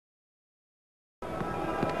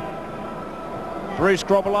Bruce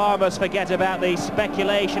Grobbelaar must forget about the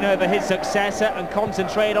speculation over his successor and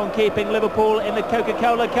concentrate on keeping Liverpool in the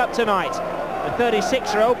Coca-Cola Cup tonight. The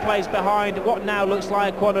 36-year-old plays behind what now looks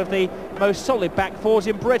like one of the most solid back fours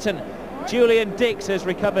in Britain. Julian Dix has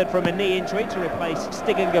recovered from a knee injury to replace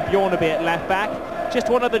Stiganger Bjornaby at left back. Just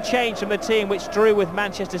one other change from the team which drew with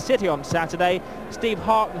Manchester City on Saturday. Steve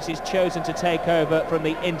Harkness is chosen to take over from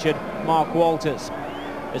the injured Mark Walters.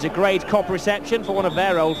 There's a great cop reception for one of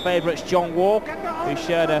their old favourites, John Walk, who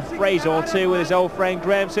shared a phrase or two with his old friend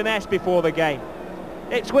Graham Souness before the game.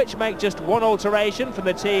 Ipswich make just one alteration from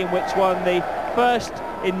the team which won the first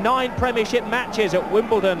in 9 Premiership matches at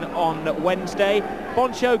Wimbledon on Wednesday.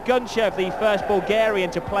 Boncho Gunchev, the first Bulgarian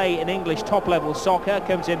to play in English top-level soccer,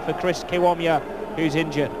 comes in for Chris Kiwomya, who's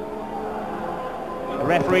injured. The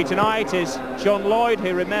referee tonight is John Lloyd,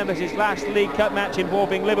 who remembers his last League Cup match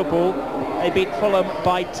involving Liverpool. They beat Fulham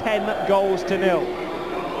by 10 goals to 0.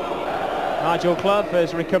 Nigel Clough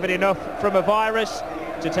has recovered enough from a virus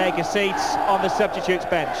to take a seat on the substitutes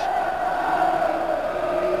bench.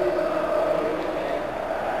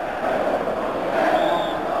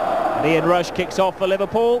 And Ian Rush kicks off for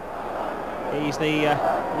Liverpool. He's the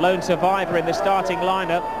lone survivor in the starting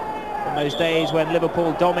lineup from those days when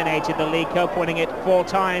Liverpool dominated the League Cup, winning it 4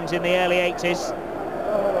 times in the early 80s.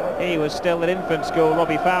 He was still at infant school,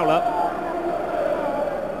 Robbie Fowler.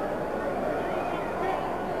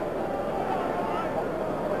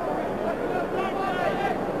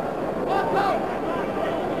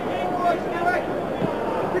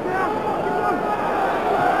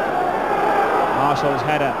 Marshall's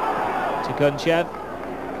header to Gunchev.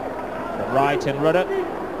 But Wright and Ruddock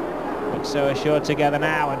look so assured together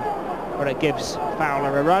now, and Ruddock gives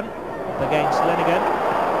Fowler a run up against Linighan.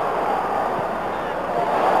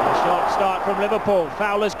 A short start from Liverpool.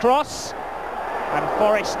 Fowler's cross, and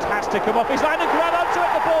Forrest has to come off his line and grab onto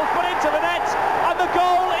it. The ball's put into the net, and the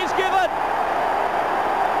goal is given.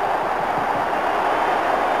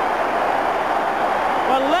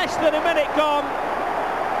 Well, less than a minute gone,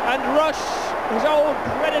 and Rush, his old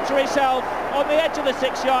predatory self, on the edge of the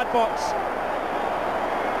 6-yard box.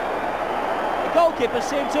 The goalkeeper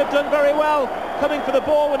seemed to have done very well coming for the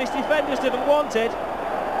ball when his defenders didn't want it,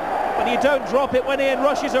 and you don't drop it when Ian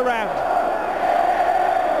Rush is around.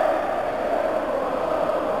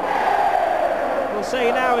 We'll see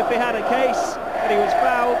now if he had a case that he was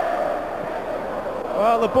fouled.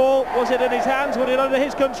 Well, the ball, was it in his hands? Was it under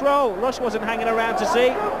his control? Rush wasn't hanging around to see,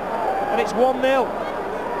 and it's 1-0.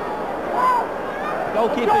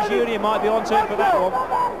 Goalkeepers Union might be onto it for that one.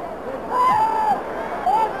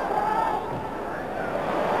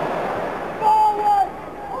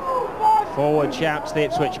 Forward chaps the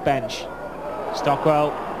Ipswich bench.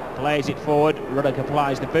 Stockwell plays it forward. Ruddock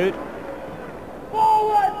applies the boot.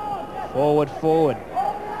 Forward.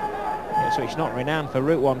 Ipswich not renowned for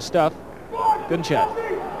Route 1 stuff. Gunchev.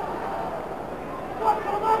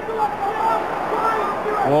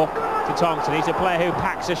 Walk to Thompson. He's a player who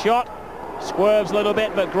packs a shot. Swerves a little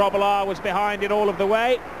bit, but Grobbelaar was behind it all of the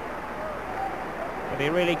way. But he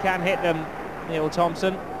really can hit them, Neil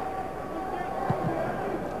Thompson.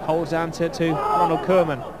 Holds answer to Ronald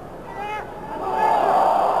Koeman.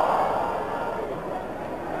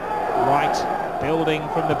 Wright building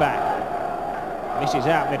from the back. Misses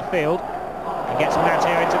out midfield and gets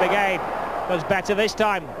Matteo into the game. Does better this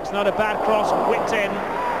time. It's not a bad cross, whipped in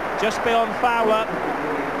just beyond Fowler.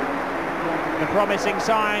 The promising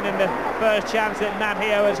sign and the first chance that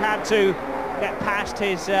Matteo has had to get past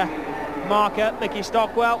his marker, Mickey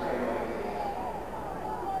Stockwell.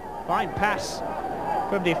 Fine pass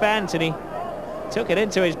from defence, and he took it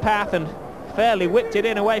into his path and fairly whipped it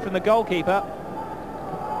in away from the goalkeeper.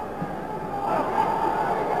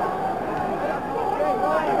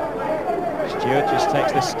 Stewart just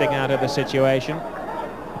takes the sting out of the situation.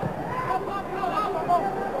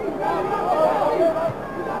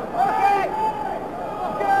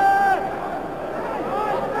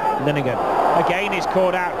 Linighan again is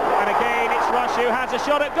caught out, and again it's Rush who has a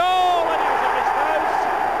shot at goal, and it was a missed post.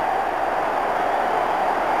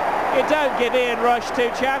 You don't give Ian Rush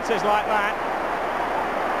 2 chances like that.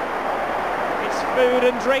 It's food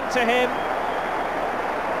and drink to him.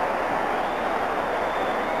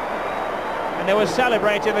 And they were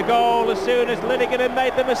celebrating the goal as soon as Linighan had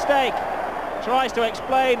made the mistake. Tries to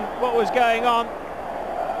explain what was going on.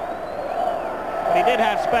 But he did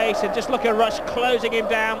have space, and just look at Rush closing him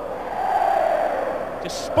down.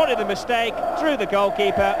 Just spotted the mistake, drew the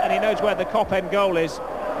goalkeeper, and he knows where the cop-end goal is.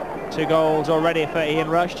 2 goals already for Ian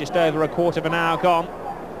Rush, just over a quarter of an hour gone.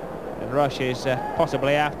 And Rush is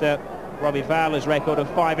possibly after Robbie Fowler's record of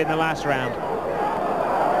 5 in the last round.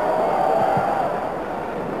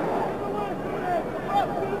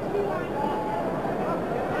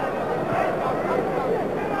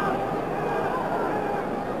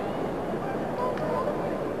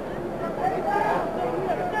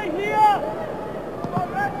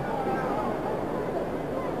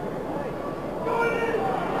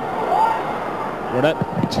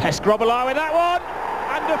 Ruddock. Test Grobbelaar with that one,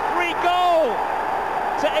 and a free goal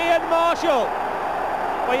to Ian Marshall.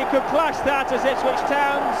 Well, you could class that as Ipswich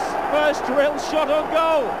Town's first real shot on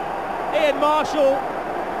goal. Ian Marshall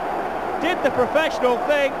did the professional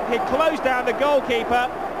thing. He closed down the goalkeeper,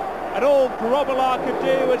 and all Grobbelaar could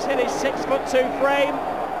do was hit his 6'2" frame,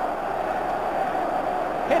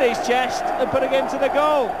 hit his chest and put it into the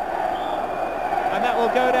goal. And that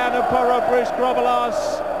will go down in Bruce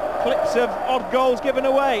Grobbelaar's clips of odd goals given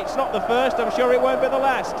away. It's not the first, I'm sure it won't be the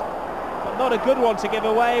last. But not a good one to give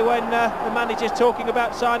away when the manager's talking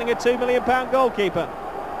about signing a £2 million goalkeeper.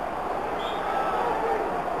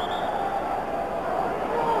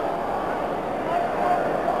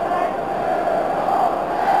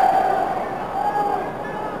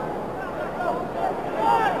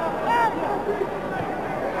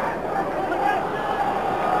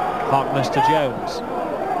 Harkness to Jones.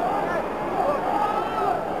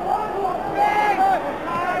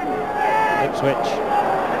 Ipswich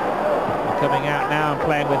are coming out now and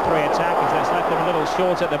playing with 3 attackers. That's left them a little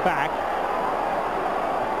short at the back.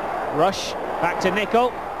 Rush, back to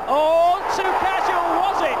Nicol. Oh, too casual,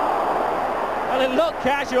 was it? Well, it looked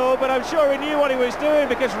casual, but I'm sure he knew what he was doing,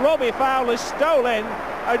 because Robbie Fowler stole in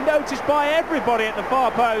and noticed by everybody at the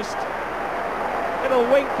far post. Little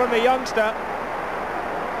wink from the youngster.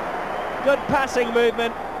 Good passing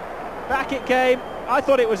movement. Back it came. I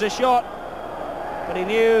thought it was a shot, but he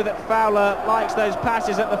knew that Fowler likes those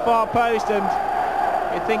passes at the far post, and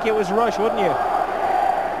you'd think it was Rush, wouldn't you?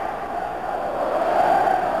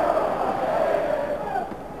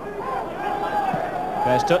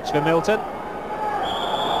 First touch for Milton.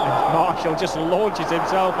 And Marshall just launches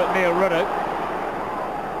himself at Neil Ruddock.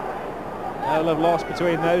 No love lost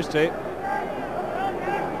between those two.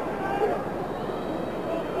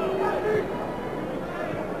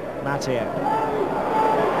 Matteo.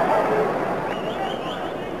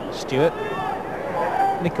 Stewart.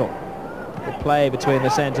 Nicol. Good play between the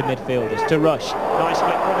centre midfielders to Rush. Nice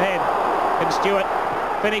flick from him. Can Stewart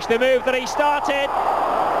finish the move that he started?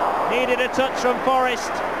 Needed a touch from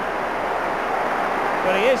Forrest.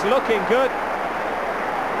 But he is looking good.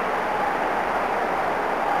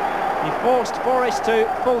 He forced Forrest to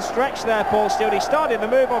full stretch there, Paul Stewart. He started the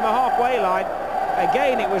move on the halfway line.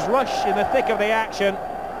 Again, it was Rush in the thick of the action.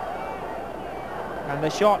 And the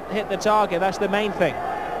shot hit the target, that's the main thing.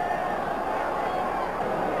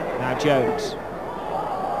 Now Jones.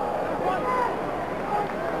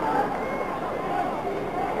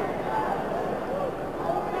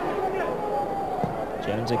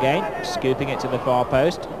 Jones again, scooping it to the far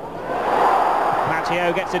post.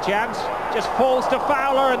 Matteo gets a chance, just falls to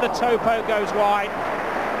Fowler, and the toe poke goes wide.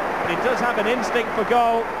 But he does have an instinct for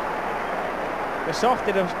goal. The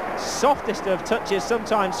softest of touches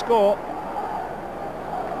sometimes score.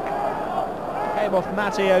 Came off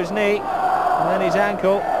Matteo's knee and then his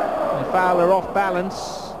ankle, and Fowler off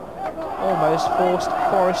balance almost forced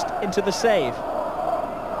Forrest into the save.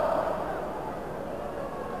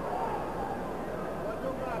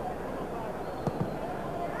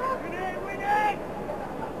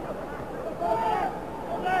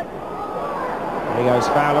 There he goes,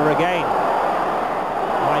 Fowler again.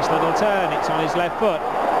 Nice little turn, it's on his left foot.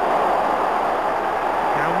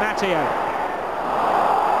 Now Matteo.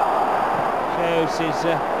 Shows his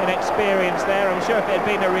inexperience there. I'm sure if it had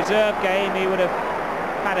been a reserve game, he would have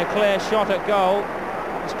had a clear shot at goal.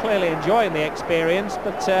 He's clearly enjoying the experience,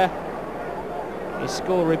 but his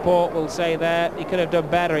school report will say there he could have done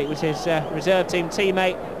better. It was his reserve team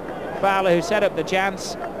teammate Fowler who set up the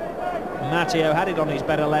chance. Matteo had it on his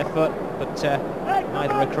better left foot, but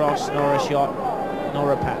neither a cross nor a shot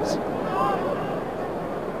nor a pass.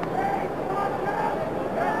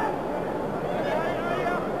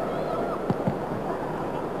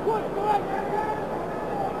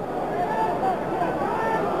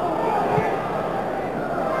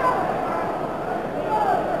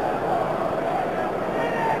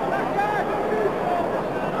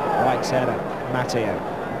 Centre, Matteo.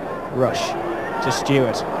 Rush to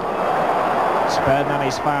Stewart.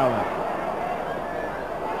 Spernanny's Fowler.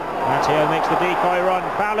 Matteo makes the decoy run.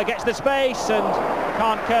 Fowler gets the space and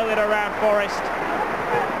can't curl it around Forrest.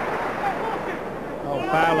 Oh,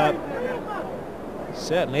 Fowler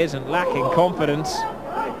certainly isn't lacking confidence.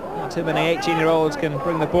 Not too many 18-year-olds can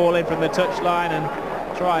bring the ball in from the touchline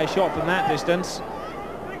and try a shot from that distance.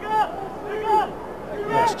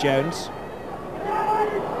 That's Jones.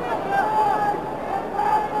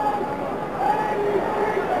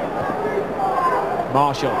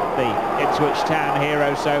 Marshall, the Ipswich Town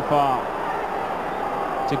hero so far,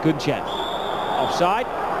 to Gunchev. Offside.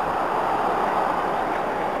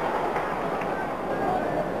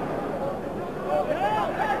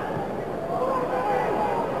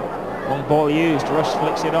 ball used. Rush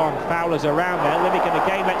flicks it on. Fowler's around there. Linighan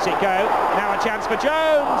again lets it go. Now a chance for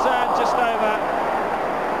Jones, and just over.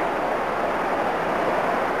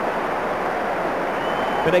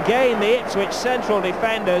 But again, the Ipswich central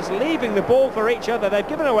defenders leaving the ball for each other. They've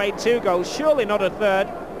given away 2 goals, surely not a third.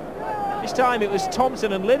 This time it was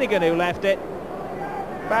Thompson and Linighan who left it.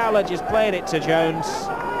 Fowler just played it to Jones,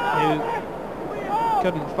 who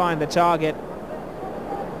couldn't find the target.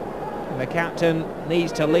 And the captain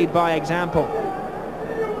needs to lead by example.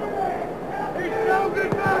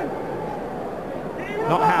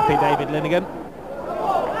 Not happy, David Linighan.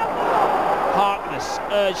 Harkness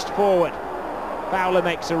urged forward. Fowler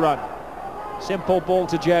makes a run. Simple ball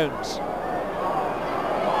to Jones.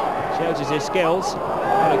 Shows us his skills.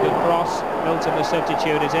 Not a good cross. Milton, the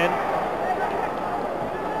substitute, is in.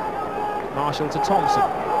 Marshall to Thompson.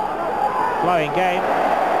 Flowing game.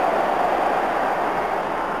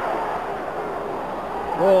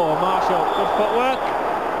 Oh, Marshall, good footwork.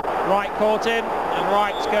 Wright caught him, and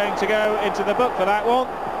Wright's going to go into the book for that one.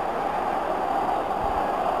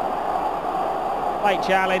 Late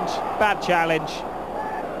challenge, bad challenge.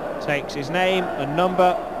 Takes his name and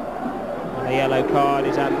number, and the yellow card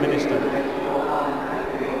is administered.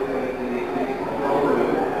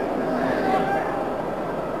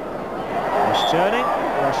 Rush turning,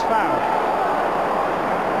 Rush foul.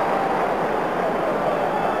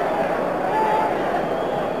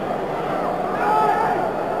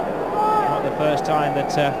 Not the first time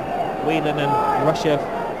that Whelan and Rush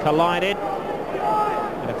have collided.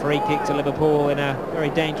 And a free kick to Liverpool in a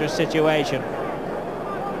very dangerous situation.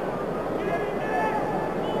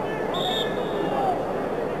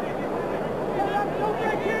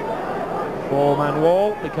 Four-man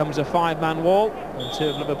wall becomes a 5-man wall, and 2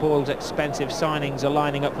 of Liverpool's expensive signings are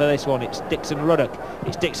lining up for this one. It's Dixon Ruddock.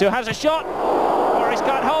 It's Dix who has a shot. Forrest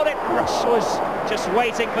can't hold it. Rush was just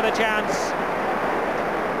waiting for the chance.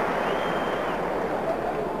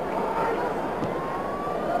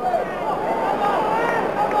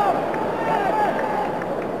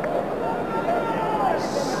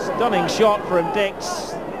 Stunning shot from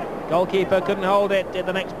Dix. Goalkeeper couldn't hold it, did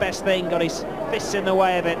the next best thing, got his fists in the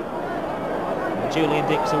way of it. Julian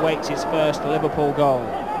Dix awaits his first Liverpool goal.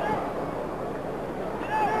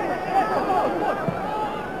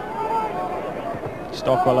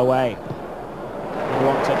 Stockwell away. A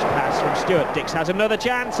one-touch pass from Stewart. Dix has another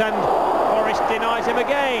chance, and Forrest denies him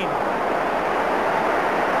again.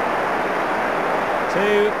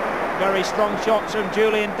 2 very strong shots from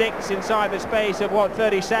Julian Dix inside the space of,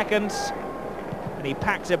 30 seconds. And he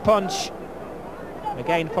packs a punch.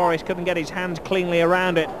 Again, Forrest couldn't get his hand cleanly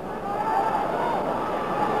around it.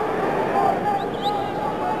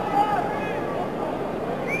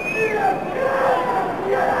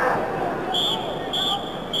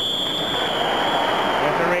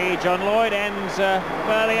 John Lloyd ends a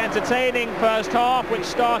fairly entertaining first half, which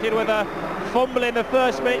started with a fumble in the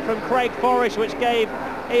first minute from Craig Forrest, which gave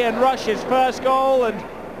Ian Rush his first goal, and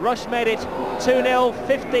Rush made it 2-0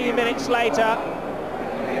 15 minutes later.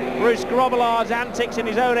 Bruce Grobbelaar's antics in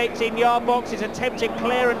his own 18-yard box. His attempted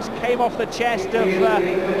clearance came off the chest of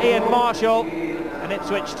Ian Marshall, and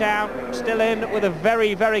Ipswich Town still in with a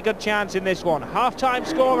very, very good chance in this one. Half-time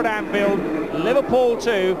score at Anfield, Liverpool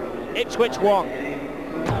 2, Ipswich 1.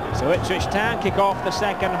 So Ipswich Town kick off the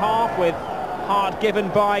second half with hard given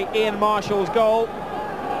by Ian Marshall's goal.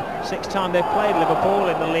 6th time they've played Liverpool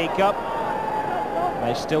in the League Cup.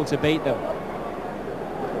 They're still to beat them.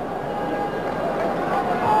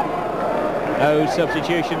 No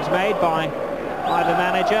substitutions made by either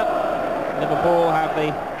manager. Liverpool have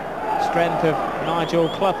the strength of Nigel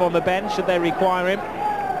Clough on the bench should they require him.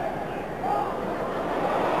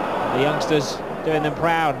 The youngsters doing them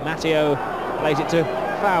proud. Matteo plays it to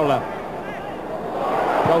Fowler.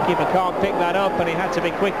 Goalkeeper can't pick that up, and he had to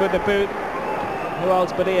be quick with the boot. Who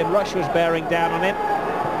else but Ian Rush was bearing down on him.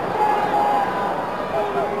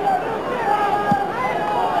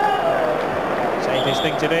 Safest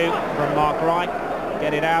thing to do from Mark Wright.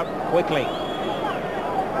 Get it out quickly.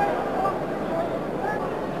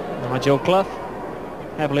 Nigel Clough,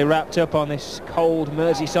 heavily wrapped up on this cold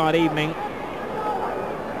Merseyside evening.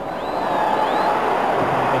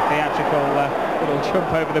 The theatrical little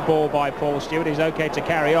jump over the ball by Paul Stewart is okay to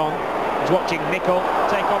carry on. He's watching Nicol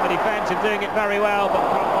take on the defence and doing it very well, but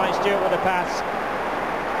can't find Stewart with a pass.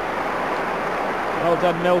 Well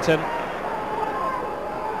done, Milton.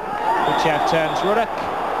 Kuchev turns Ruddock.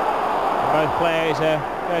 And both players are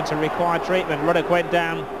going to require treatment. Ruddock went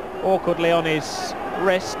down awkwardly on his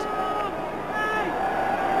wrist.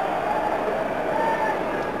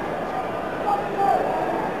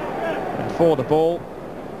 And for the ball,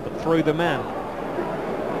 but through the man.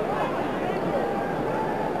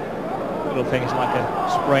 Little things like a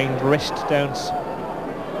sprained wrist don't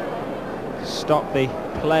stop the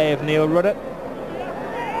play of Neil Ruddock.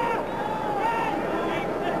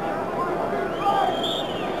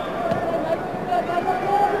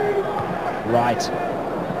 Wright.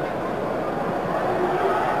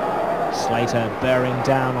 Slater bearing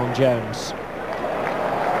down on Jones.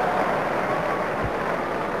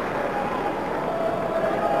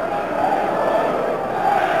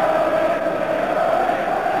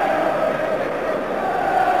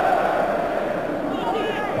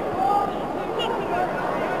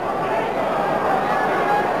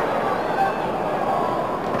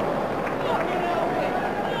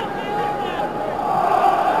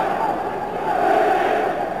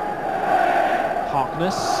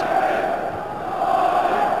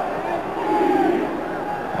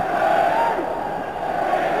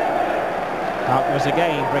 Harkness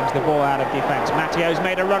again brings the ball out of defence. Matteo's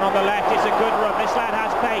made a run on the left. It's a good run. This lad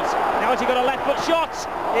has pace. Now has he got a left foot shot?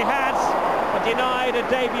 He has, but denied a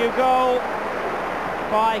debut goal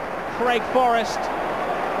by Craig Forrest.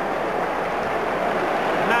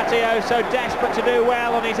 Matteo so desperate to do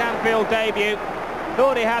well on his Anfield debut.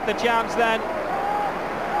 Thought he had the chance then.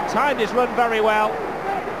 Timed his run very well.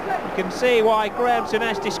 You can see why Graham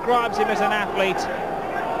Souness describes him as an athlete.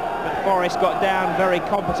 But Forrest got down very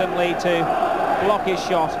competently to block his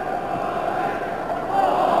shot.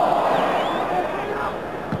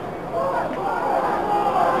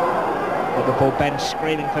 Liverpool bench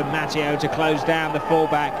screaming for Matteo to close down the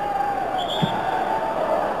fullback.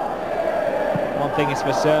 One thing is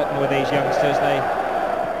for certain with these youngsters, they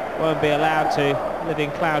won't be allowed to live in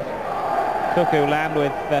cloud cuckoo land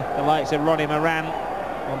with the likes of Ronnie Moran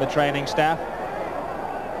on the training staff.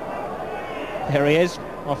 There he is,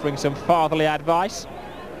 offering some fatherly advice.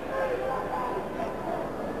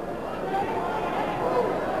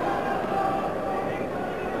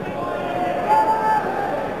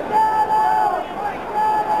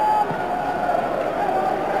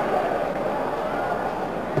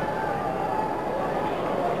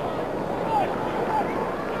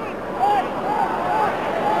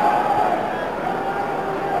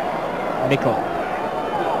 Nickel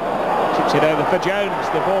chips it over for Jones.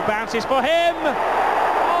 The ball bounces for him.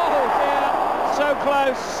 Oh dear, so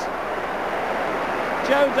close.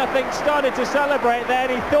 Jones, I think, started to celebrate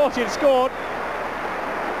then. He thought he'd scored.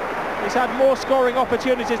 He's had more scoring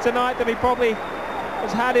opportunities tonight than he probably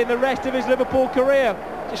has had in the rest of his Liverpool career.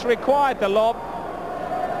 Just required the lob.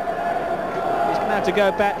 He's going to have to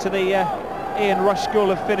go back to the Ian Rush school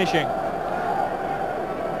of finishing.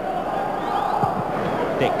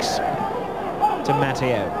 Dix to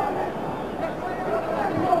Matteo.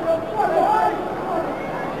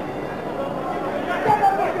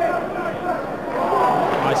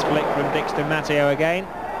 Nice flick from Dix to Matteo again.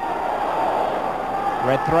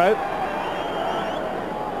 Red throw.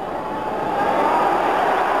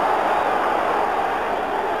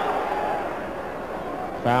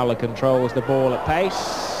 Fowler controls the ball at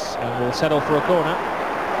pace and will settle for a corner.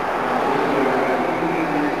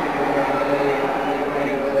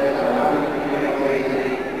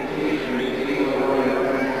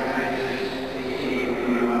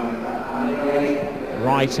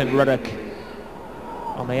 Wright and Ruddock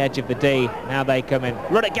on the edge of the D. Now they come in.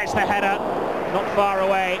 Ruddock gets the header, not far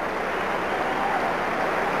away.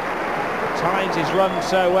 Times his run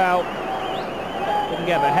so well. Didn't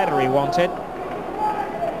get the header he wanted.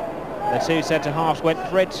 The two centre-halves went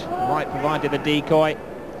for it. Wright provided the decoy.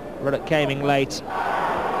 Ruddock came in late.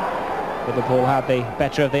 Liverpool had the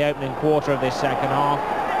better of the opening quarter of this second half.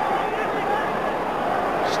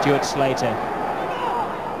 Stuart Slater.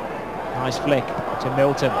 Nice flick to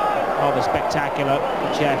Milton. Rather spectacular.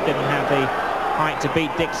 The Chef didn't have the height to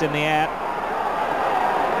beat Dix in the air.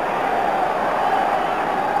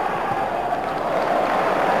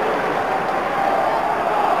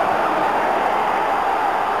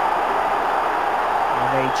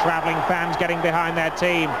 And the travelling fans getting behind their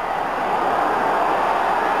team.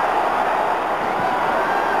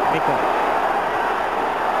 Nickel.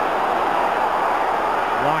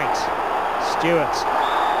 Wright. Stewart.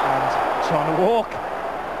 And John Walk,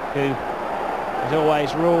 who has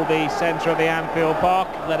always ruled the centre of the Anfield Park,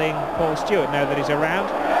 letting Paul Stewart know that he's around.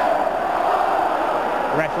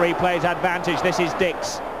 Referee plays advantage. This is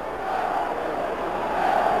Dix.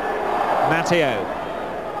 Matteo.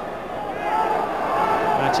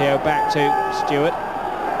 Matteo back to Stewart.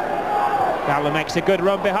 Fowler makes a good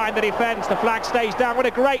run behind the defence. The flag stays down. What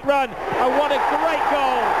a great run, and what a great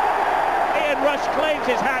goal. Ian Rush claims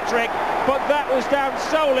his hat-trick, but that was down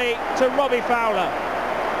solely to Robbie Fowler.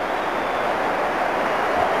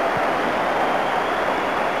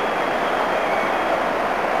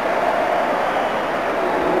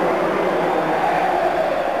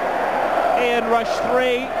 Ian Rush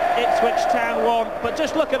 3, Ipswich Town 1. But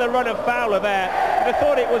just look at the run of Fowler there. You'd have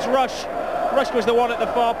thought it was Rush. Rush was the one at the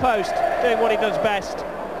far post, doing what he does best.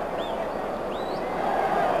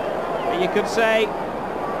 But you could say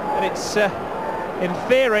that it's, in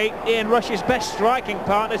theory, Ian Rush's best striking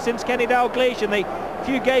partner since Kenny Dalglish. In the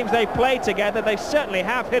few games they've played together, they certainly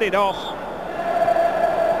have hit it off.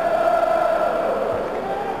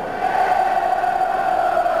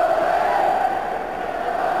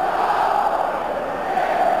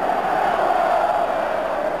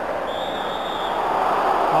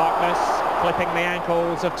 Clipping the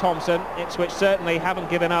ankles of Thompson. Ipswich certainly haven't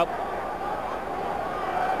given up.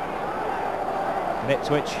 And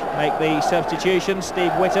Ipswich make the substitution.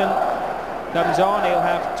 Steve Whitten comes on. He'll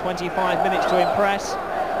have 25 minutes to impress.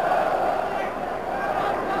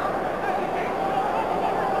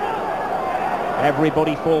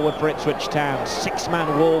 Everybody forward for Ipswich Town.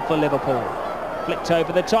 Six-man wall for Liverpool. Flicked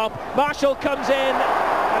over the top. Marshall comes in,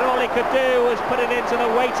 and all he could do was put it into the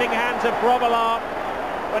waiting hands of Grobbelaar,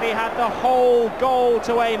 when he had the whole goal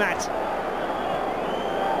to aim at.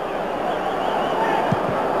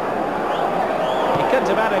 He couldn't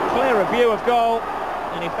have had a clearer view of goal,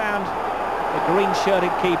 and he found the green-shirted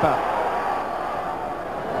keeper.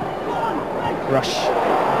 Rush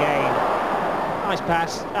again. Nice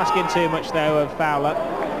pass, asking too much though of Fowler.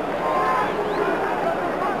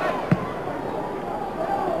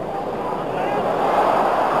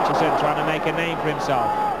 Hutchison trying to make a name for himself.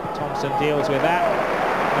 Thompson deals with that.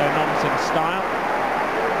 No-nonsense style.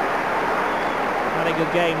 Had a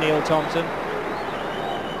good game, Neil Thompson.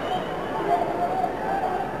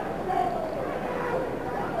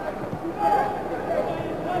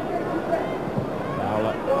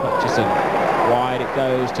 Fowler, Hutchison. Wide it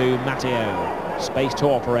goes to Matteo. Space to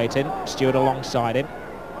operate in. Stewart alongside him.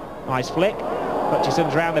 Nice flick.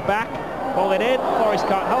 Hutchison's round the back. Ball it in. Forrest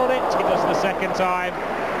can't hold it. He does the second time.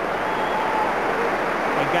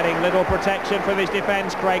 Getting little protection from his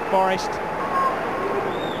defence, Craig Forrest.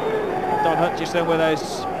 Don Hutchison with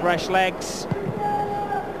those fresh legs,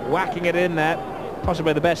 whacking it in there.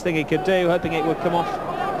 Possibly the best thing he could do, hoping it would come off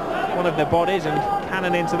one of the bodies and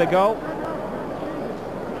cannon into the goal.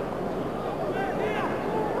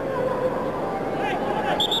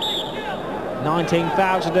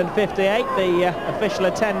 $19,058, the official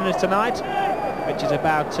attendance tonight, which is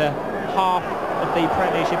about half of the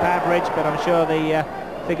Premiership average, but I'm sure the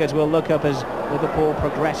figures will look up as Liverpool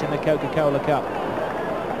progress in the Coca-Cola Cup.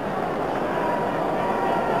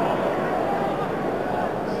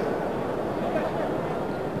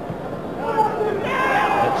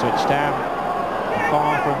 Ipswich Town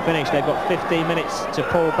far from finished. They've got 15 minutes to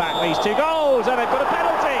pull back these two goals, and they've got a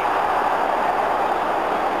penalty.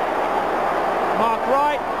 Mark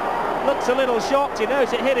Wright looks a little shocked. He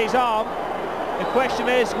knows it hit his arm. The question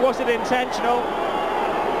is, was it intentional?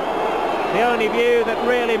 The only view that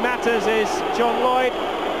really matters is John Lloyd.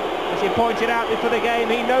 As he pointed out before the game,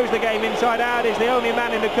 he knows the game inside out. He's the only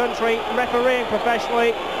man in the country refereeing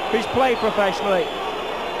professionally who's played professionally.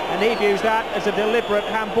 And he views that as a deliberate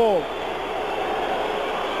handball.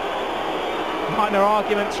 Minor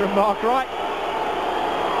arguments from Mark Wright.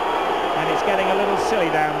 And it's getting a little silly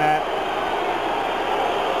down there.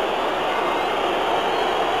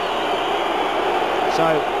 So,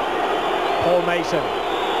 Paul Mason,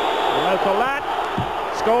 the local lad,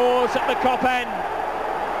 scores at the Kop end.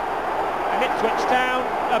 And Ipswich Town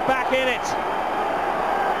are back in it.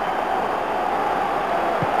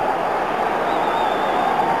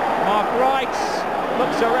 Mark Wright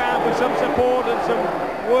looks around for some support and some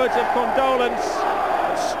words of condolence.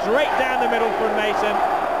 Straight down the middle from Mason.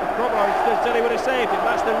 Grobbelaar stood still, he would have saved it.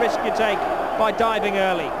 That's the risk you take by diving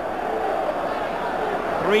early.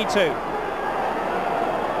 3-2.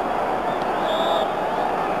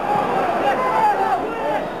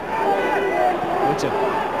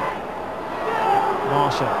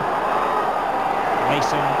 Marshall.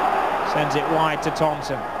 Mason sends it wide to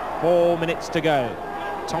Thompson. 4 minutes to go.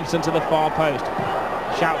 Thompson to the far post.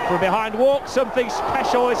 Shout from behind, walk. Something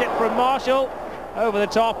special is it from Marshall? Over the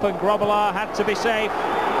top, and Grobbelaar had to be safe.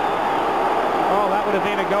 Oh, that would have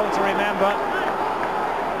been a goal to remember.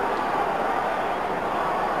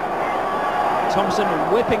 Thompson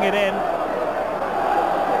whipping it in.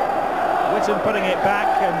 Whitten putting it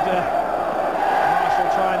back, and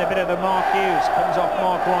trying a bit of the Mark Hughes, comes off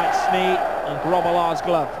Mark Wright's knee and Grobbelaar's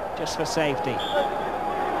glove, just for safety.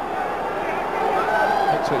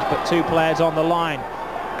 Ipswich put two players on the line.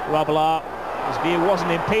 Grobbelaar, his view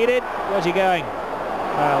wasn't impeded. Where's he going?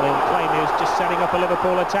 Well, he'll claim he was just setting up a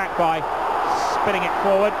Liverpool attack by spinning it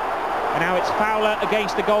forward. And now it's Fowler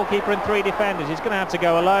against the goalkeeper and three defenders. He's going to have to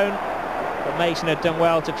go alone. but Mason had done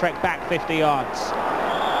well to trek back 50 yards.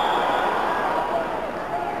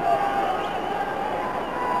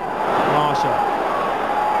 Marshall.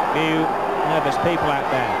 Few nervous people out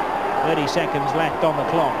there. 30 seconds left on the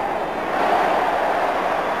clock.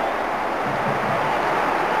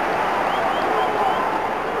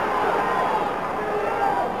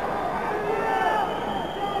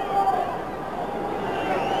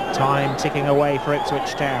 Time ticking away for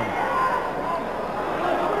Ipswich Town.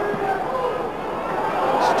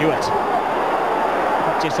 Stewart.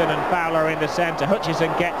 Hutchison and Fowler in the centre.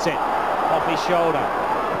 Hutchison gets it off his shoulder.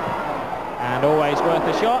 And always worth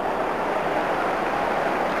a shot.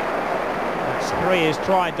 That's 3 he's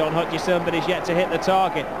tried, Don Hutchison, but he's yet to hit the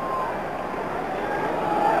target.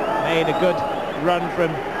 Made a good run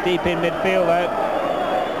from deep in midfield though.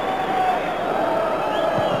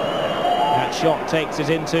 That shot takes us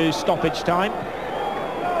into stoppage time.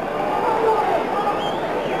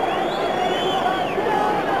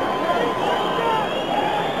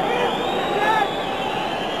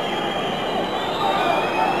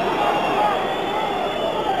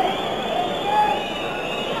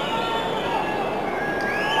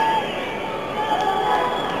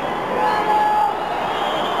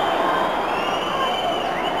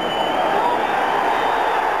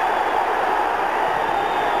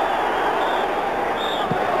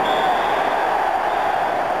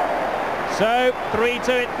 So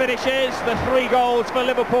 3-2 it finishes, the 3 goals for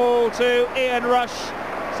Liverpool to Ian Rush,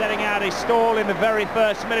 setting out his stall in the very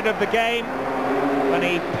first minute of the game when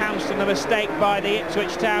he pounced on the mistake by the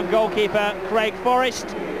Ipswich Town goalkeeper Craig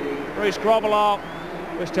Forrest. Bruce Grobbelaar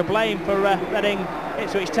was to blame for letting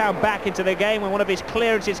Ipswich Town back into the game when one of his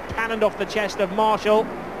clearances cannoned off the chest of Marshall.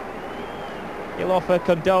 He'll offer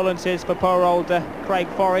condolences for poor old Craig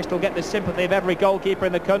Forrest. He'll get the sympathy of every goalkeeper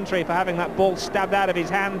in the country for having that ball stabbed out of his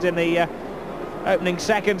hands in the opening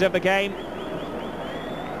seconds of the game.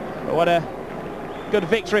 But what a good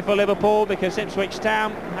victory for Liverpool, because Ipswich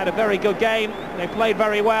Town had a very good game. They played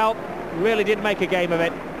very well, really did make a game of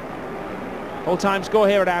it. All-time score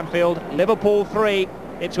here at Anfield, Liverpool 3,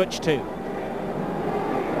 Ipswich 2.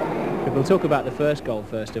 We'll talk about the first goal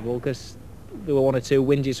first of all, because there were 1 or 2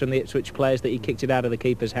 whinges from the Ipswich players that he kicked it out of the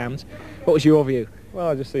keeper's hands. What was your view? Well,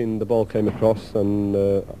 I just seen the ball came across, and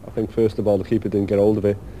I think first of all the keeper didn't get hold of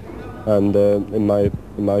it, and in my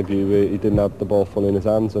view he didn't have the ball full in his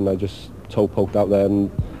hands, and I just toe poked out there,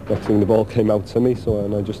 and next thing the ball came out to me,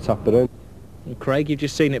 and I just tapped it in. And Craig, you've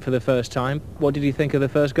just seen it for the first time. What did you think of the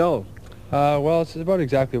first goal? Well, it's about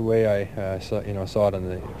exactly the way I saw it on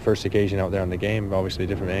the first occasion out there in the game. Obviously a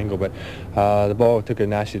different angle, but the ball took a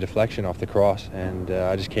nasty deflection off the cross, and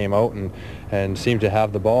I just came out and seemed to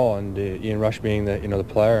have the ball, and Ian Rush, being the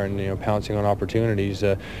player and pouncing on opportunities,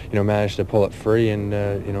 managed to pull it free, and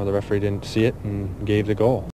the referee didn't see it and gave the goal.